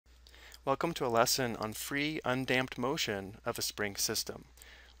Welcome to a lesson on free undamped motion of a spring system.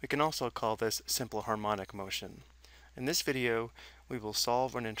 We can also call this simple harmonic motion. In this video, we will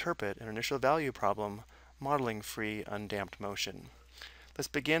solve and interpret an initial value problem modeling free undamped motion. Let's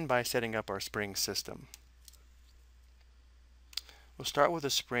begin by setting up our spring system. We'll start with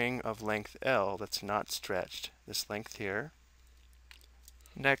a spring of length L that's not stretched, this length here.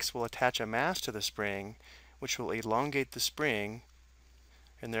 Next, we'll attach a mass to the spring, which will elongate the spring,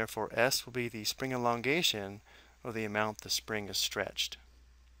 and therefore S will be the spring elongation or the amount the spring is stretched.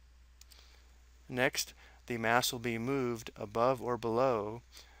 Next, the mass will be moved above or below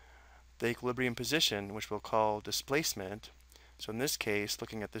the equilibrium position, which we'll call displacement. So in this case,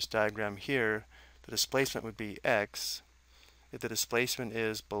 looking at this diagram here, the displacement would be x. If the displacement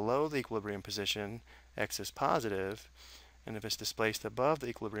is below the equilibrium position, x is positive, and if it's displaced above the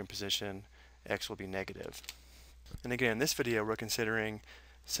equilibrium position, x will be negative. And again, in this video, we're considering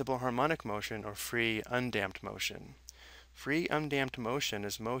simple harmonic motion or free undamped motion. Free undamped motion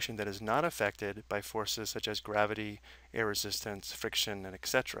is motion that is not affected by forces such as gravity, air resistance, friction, and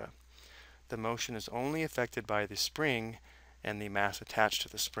etc. The motion is only affected by the spring and the mass attached to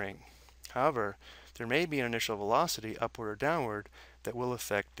the spring. However, there may be an initial velocity, upward or downward, that will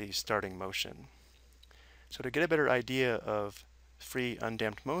affect the starting motion. So to get a better idea of free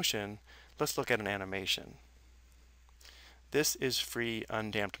undamped motion, let's look at an animation. This is free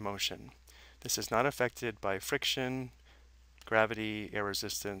undamped motion. This is not affected by friction, gravity, air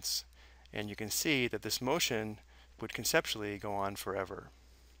resistance, and you can see that this motion would conceptually go on forever.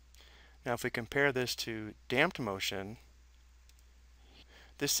 Now if we compare this to damped motion,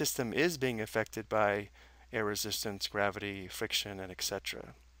 this system is being affected by air resistance, gravity, friction, and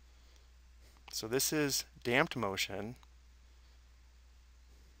etc. So this is damped motion,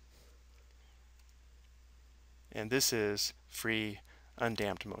 and this is free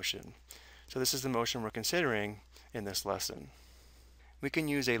undamped motion. So this is the motion we're considering in this lesson. We can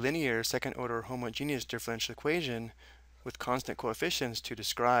use a linear second-order homogeneous differential equation with constant coefficients to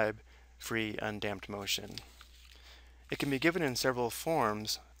describe free undamped motion. It can be given in several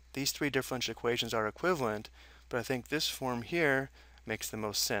forms. These three differential equations are equivalent, but I think this form here makes the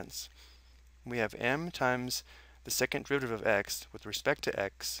most sense. We have m times the second derivative of x with respect to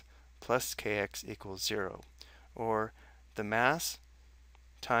x plus kx equals 0, or the mass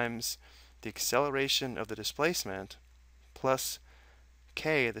times the acceleration of the displacement plus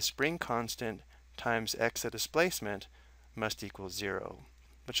k, the spring constant, times x, the displacement, must equal 0.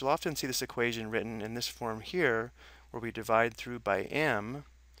 But you'll often see this equation written in this form here, where we divide through by m,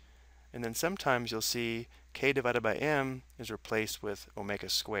 and then sometimes you'll see k divided by m is replaced with omega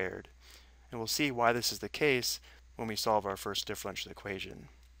squared. And we'll see why this is the case when we solve our first differential equation.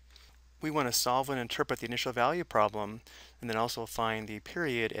 We want to solve and interpret the initial value problem, and then also find the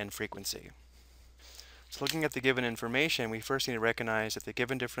period and frequency. So looking at the given information, we first need to recognize that the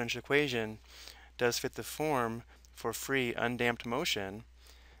given differential equation does fit the form for free undamped motion,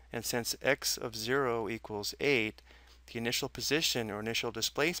 and since x of 0 equals 8, the initial position or initial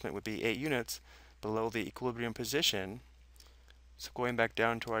displacement would be 8 units below the equilibrium position. So going back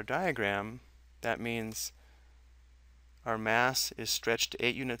down to our diagram, that means our mass is stretched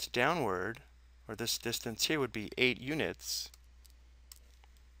 8 units downward, or this distance here would be 8 units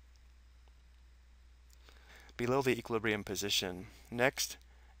below the equilibrium position. Next,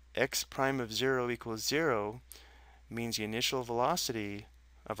 x prime of 0 equals 0 means the initial velocity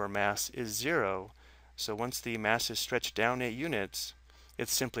of our mass is 0. So once the mass is stretched down 8 units,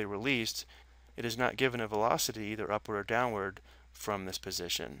 it's simply released. It is not given a velocity either upward or downward from this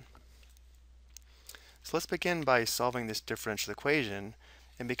position. So let's begin by solving this differential equation.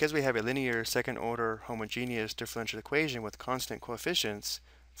 And because we have a linear second-order homogeneous differential equation with constant coefficients,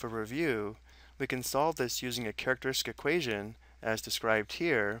 for review, we can solve this using a characteristic equation as described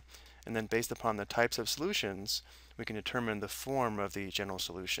here, and then based upon the types of solutions, we can determine the form of the general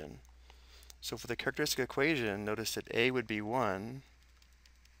solution. So for the characteristic equation, notice that A would be 1,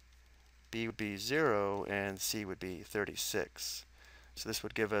 B would be 0, and C would be 36. So this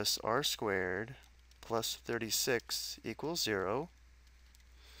would give us r squared plus 36 equals 0.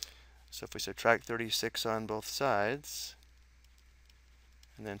 So if we subtract 36 on both sides,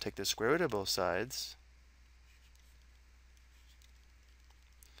 and then take the square root of both sides,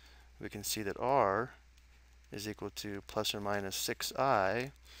 we can see that r is equal to plus or minus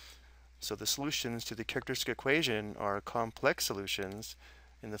 6i. So the solutions to the characteristic equation are complex solutions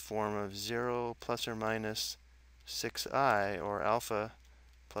in the form of 0 plus or minus 6i, or alpha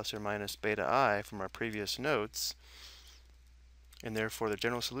plus or minus beta I from our previous notes. And therefore the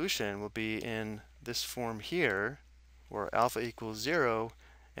general solution will be in this form here, where alpha equals 0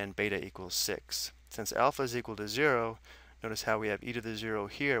 and beta equals 6. Since alpha is equal to 0, notice how we have e to the 0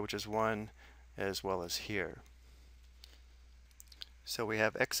 here, which is 1, as well as here. So we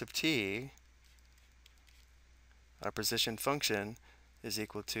have x of t, our position function, is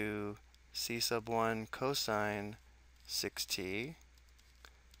equal to c sub 1 cosine 6t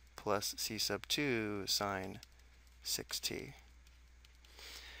plus c sub 2 sine 6t.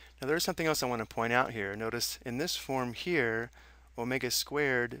 Now there's something else I want to point out here. Notice in this form here, omega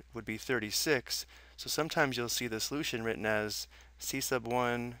squared would be 36. So sometimes you'll see the solution written as c sub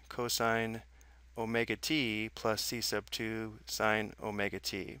 1 cosine omega t plus c sub 2 sine omega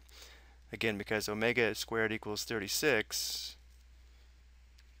t. Again, because omega squared equals 36,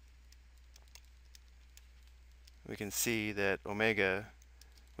 we can see that omega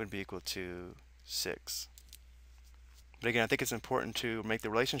would be equal to 6. But again, I think it's important to make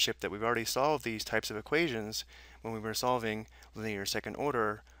the relationship that we've already solved these types of equations when we were solving linear second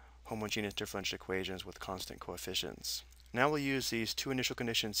order homogeneous differential equations with constant coefficients. Now we'll use these two initial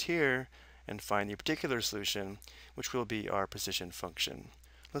conditions here and find the particular solution, which will be our position function.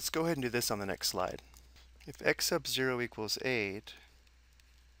 Let's go ahead and do this on the next slide. If x sub 0 equals 8,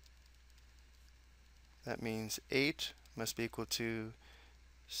 that means 8 must be equal to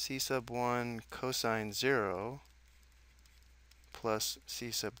c sub 1 cosine 0 plus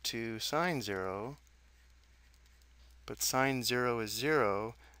c sub 2 sine 0, but sine 0 is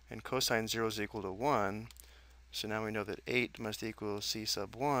 0 and cosine 0 is equal to 1, so now we know that 8 must equal c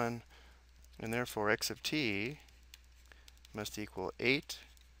sub 1, and therefore x of t must equal 8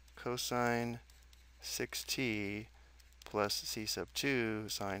 cosine 6t plus c sub 2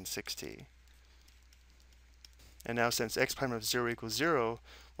 sine 6t. And now since x prime of 0 equals 0,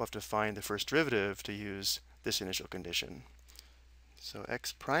 we'll have to find the first derivative to use this initial condition. So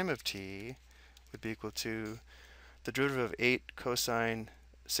x prime of t would be equal to the derivative of 8 cosine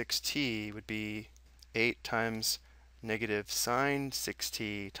 6t would be 8 times negative sine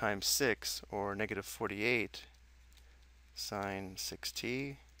 6t times 6, or negative 48 sine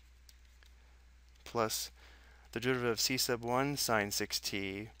 6t, plus the derivative of c sub 1 sine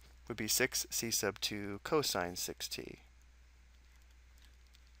 6t would be 6 c sub 2 cosine 6t.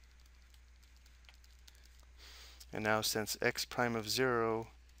 And now since x prime of 0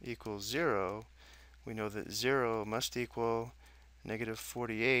 equals 0, we know that 0 must equal negative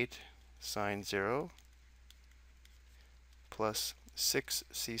 48 sine 0 plus 6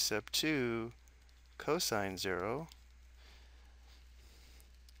 c sub 2 cosine 0.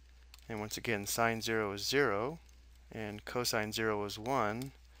 And once again, sine 0 is 0, and cosine 0 is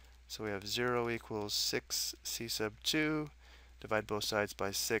 1. So we have 0 equals 6 c sub 2. Divide both sides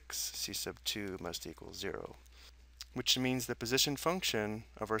by 6, c sub 2 must equal 0. Which means the position function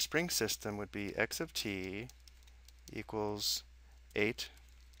of our spring system would be x of t equals 8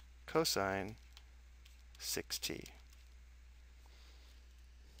 cosine 6t.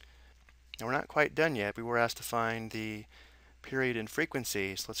 Now we're not quite done yet. We were asked to find the period and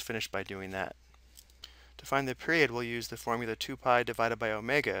frequency, so let's finish by doing that. To find the period, we'll use the formula 2 pi divided by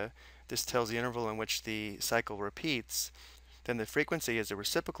omega. This tells the interval in which the cycle repeats. Then the frequency is the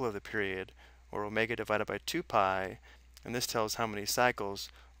reciprocal of the period, or omega divided by 2 pi, and this tells how many cycles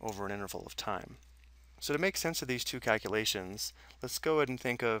over an interval of time. So to make sense of these two calculations, let's go ahead and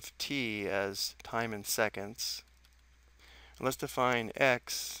think of t as time in seconds. And let's define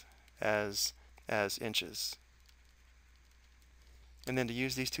x as inches. And then to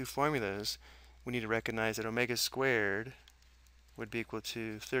use these two formulas, we need to recognize that omega squared would be equal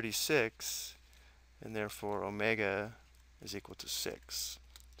to 36, and therefore omega is equal to 6.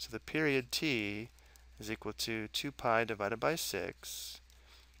 So the period t is equal to 2 pi divided by 6,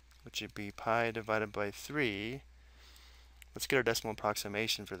 which would be pi divided by 3. Let's get our decimal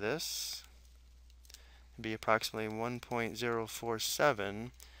approximation for this. It would be approximately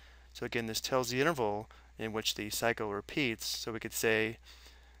 1.047. So again, this tells the interval in which the cycle repeats. So we could say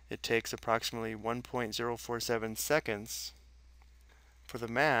it takes approximately 1.047 seconds for the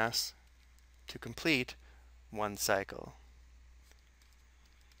mass to complete one cycle.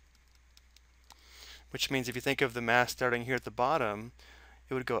 Which means if you think of the mass starting here at the bottom,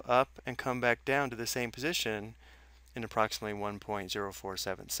 it would go up and come back down to the same position in approximately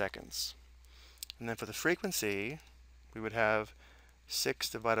 1.047 seconds. And then for the frequency, we would have 6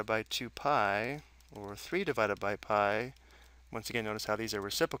 divided by 2 pi, or 3 divided by pi. Once again, notice how these are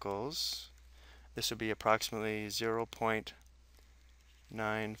reciprocals. This would be approximately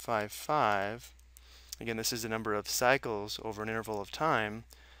 0.955. Again, this is the number of cycles over an interval of time.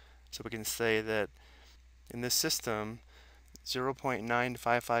 So we can say that in this system,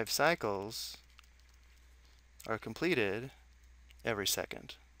 0.955 cycles are completed every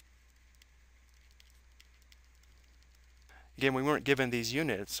second. Again, we weren't given these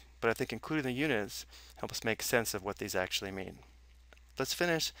units, but I think including the units helps us make sense of what these actually mean. Let's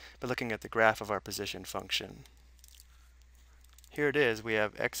finish by looking at the graph of our position function. Here it is. We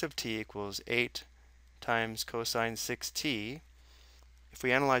have x of t equals 8 times cosine 6t. If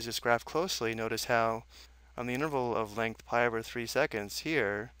we analyze this graph closely, notice how on the interval of length pi over 3 seconds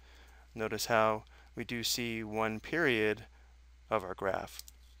here, notice how we do see one period of our graph.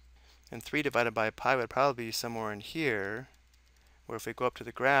 And 3 divided by pi would probably be somewhere in here, where if we go up to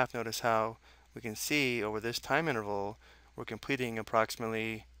the graph, notice how we can see over this time interval, we're completing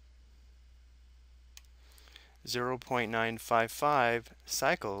approximately 0.955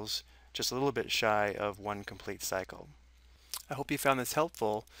 cycles, just a little bit shy of one complete cycle. I hope you found this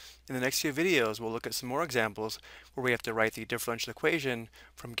helpful. In the next few videos, we'll look at some more examples where we have to write the differential equation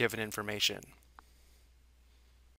from given information.